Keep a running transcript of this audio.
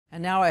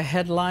And now a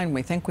headline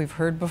we think we've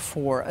heard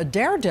before. A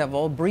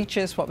daredevil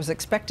breaches what was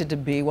expected to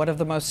be one of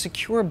the most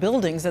secure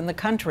buildings in the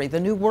country,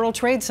 the new World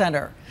Trade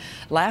Center.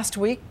 Last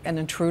week, an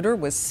intruder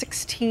was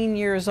 16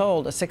 years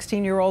old, a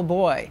 16-year-old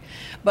boy.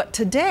 But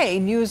today,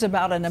 news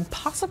about an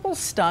impossible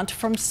stunt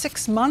from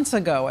 6 months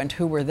ago. And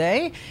who were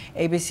they?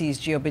 ABC's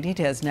Gio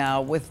Benitez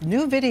now with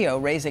new video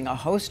raising a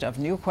host of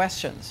new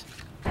questions.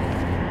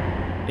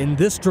 In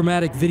this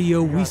dramatic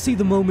video, we see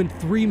the moment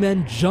 3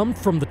 men jumped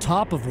from the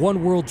top of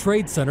One World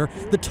Trade Center,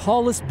 the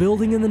tallest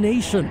building in the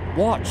nation.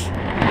 Watch.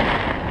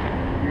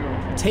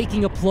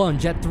 Taking a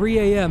plunge at 3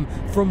 a.m.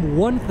 from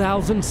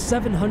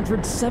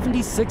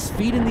 1,776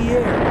 feet in the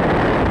air.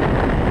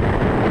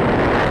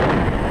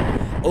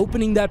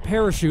 Opening that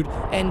parachute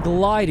and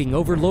gliding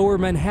over lower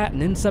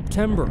Manhattan in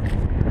September.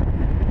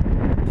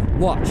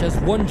 Watch as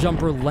one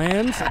jumper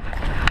lands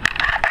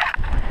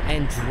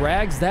and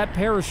drags that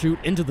parachute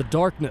into the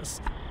darkness.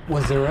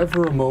 Was there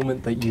ever a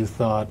moment that you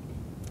thought,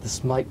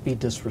 this might be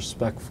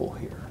disrespectful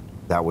here?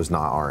 That was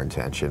not our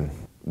intention.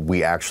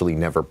 We actually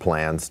never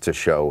planned to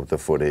show the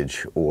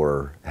footage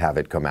or have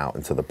it come out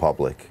into the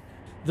public.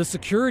 The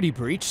security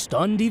breach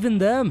stunned even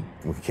them.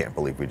 We can't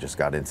believe we just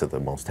got into the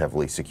most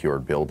heavily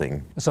secured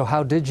building. So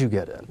how did you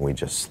get in? We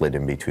just slid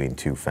in between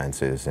 2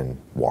 fences and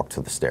walked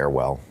to the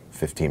stairwell.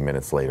 15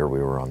 minutes later, we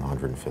were on the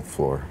 105th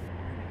floor.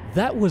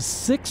 That was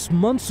 6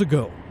 months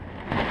ago.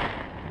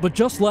 But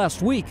just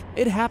last week,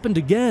 it happened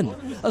again.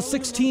 A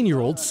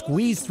 16-year-old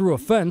squeezed through a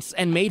fence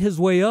and made his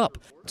way up.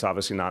 It's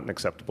obviously not an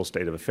acceptable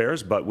state of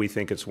affairs, but we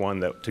think it's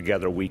one that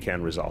together we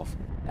can resolve.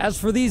 As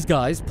for these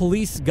guys,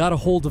 police got a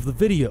hold of the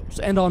videos,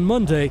 and on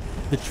Monday,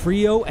 the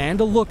trio and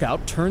a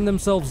lookout turned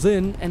themselves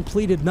in and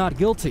pleaded not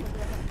guilty.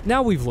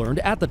 Now we've learned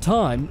at the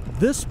time,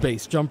 this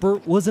base jumper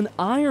was an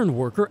iron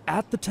worker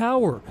at the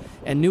tower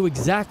and knew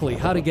exactly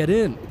how to get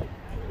in.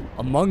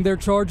 Among their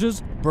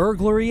charges,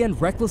 burglary and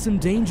reckless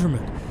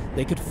endangerment.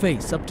 They could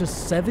face up to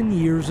 7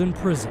 years in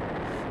prison.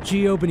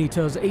 Gio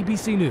Benitez,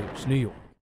 ABC News, New York.